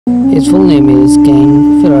His full name is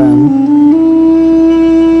King Ferren,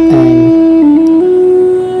 and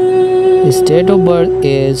his date of birth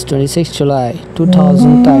is 26 July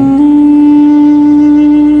 2010,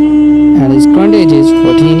 and his current age is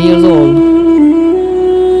 14 years old.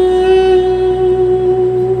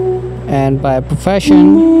 And by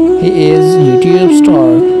profession, he is YouTube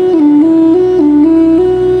star,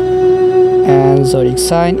 and zodiac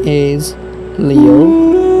sign is Leo,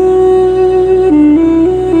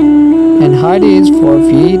 and height is 4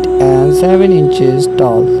 feet and 7 inches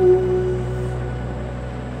tall,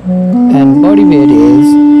 and body weight is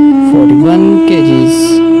 41 kgs,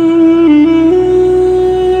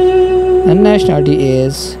 and nationality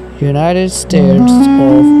is United States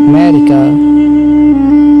of America,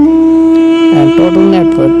 and total net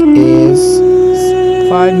worth is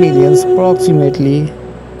 5 million approximately,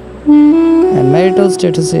 and marital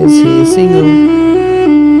status is he is single.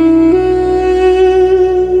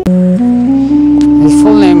 His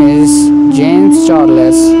full name is James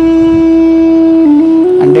Charles,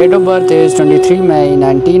 and date of birth is 23 May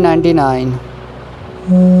 1999,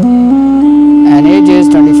 and age is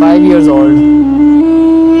 25 years old,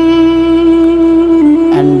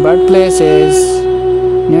 and birthplace is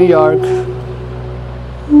New York,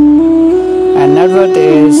 and net worth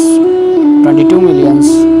is 22 millions,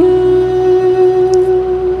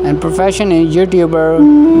 and profession is YouTuber,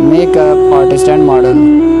 makeup artist and model,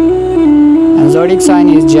 and zodiac sign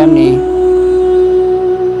is Gemini,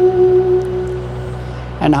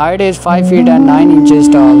 and height is 5 feet and 9 inches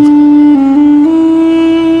tall,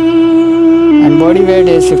 and body weight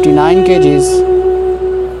is 59 kgs,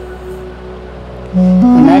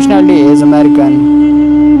 and nationality is American,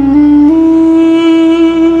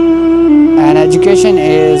 and education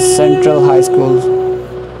is Central High School,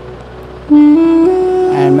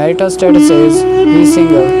 and marital status is he is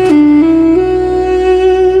single.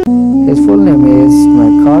 His full name is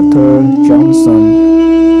MacArthur Johnson,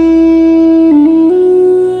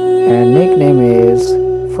 and nickname is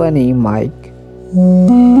Funny Mike,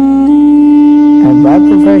 and by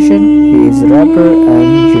profession he is rapper and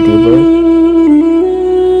YouTuber,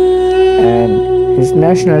 and his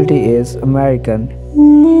nationality is American,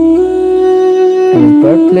 and his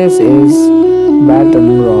birthplace is Baton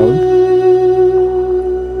Rouge,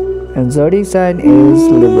 and zodiac sign is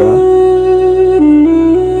Libra,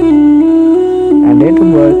 and date of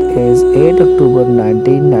birth is 8 October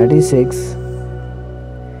 1996,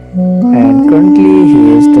 and currently he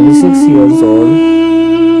is 26 years old,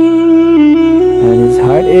 and his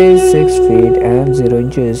height is 6 feet and 0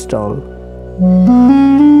 inches tall,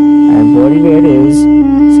 and body weight is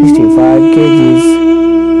 65 kgs,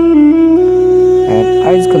 and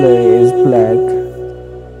eyes color is black,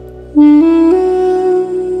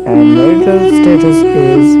 and marital status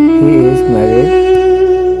is he is married,